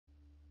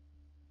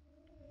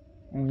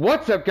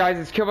What's up, guys?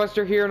 It's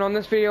KillBuster here, and on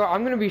this video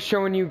I'm going to be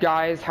showing you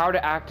guys how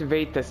to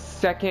activate the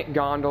second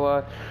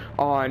gondola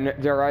on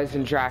their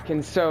Eisendrache.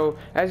 And so,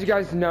 as you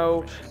guys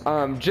know,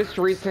 just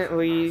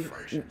recently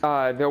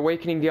the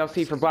Awakening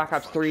DLC for Black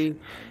Ops 3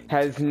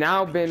 has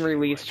now been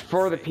released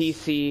for the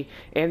PC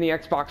and the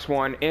Xbox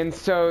One, and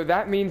so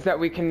that means that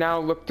we can now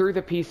look through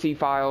the PC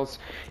files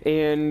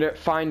and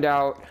find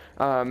out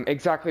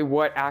exactly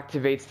what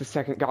activates the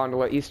second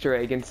gondola Easter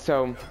egg. And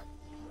so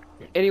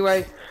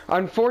anyway,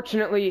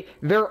 unfortunately,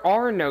 there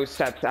are no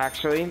steps,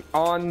 actually.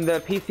 On the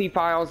PC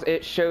files,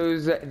 it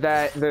shows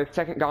that the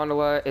second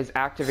gondola is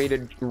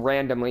activated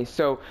randomly.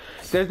 So,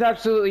 there's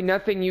absolutely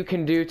nothing you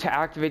can do to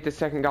activate the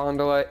second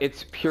gondola.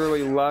 It's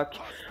purely luck.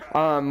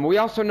 We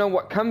also know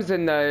what comes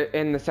in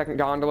the second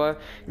gondola.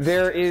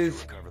 There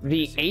is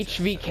the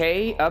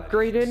HVK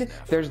upgraded,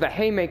 there's the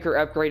Haymaker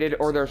upgraded,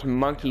 or there's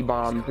Monkey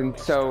Bombs. And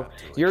so,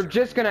 you're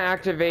just going to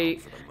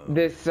activate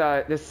this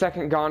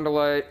second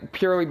gondola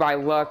purely by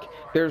luck.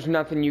 There's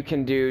nothing you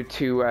can do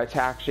to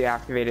actually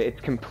activate it. It's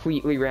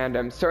completely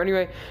random. So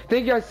anyway,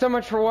 thank you guys so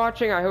much for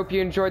watching. I hope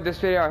you enjoyed this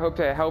video. I hope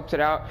that it helps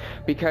it out,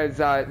 because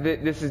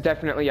this is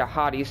definitely a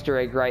hot Easter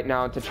egg right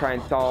now to try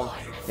and solve.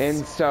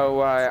 And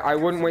so I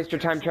wouldn't waste your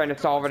time trying to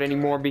solve it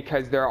anymore,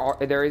 because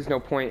there is no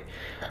point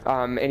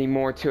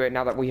anymore to it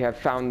now that we have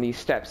found these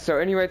steps. So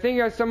anyway, thank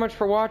you guys so much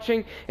for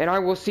watching, and I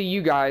will see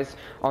you guys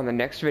on the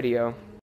next video.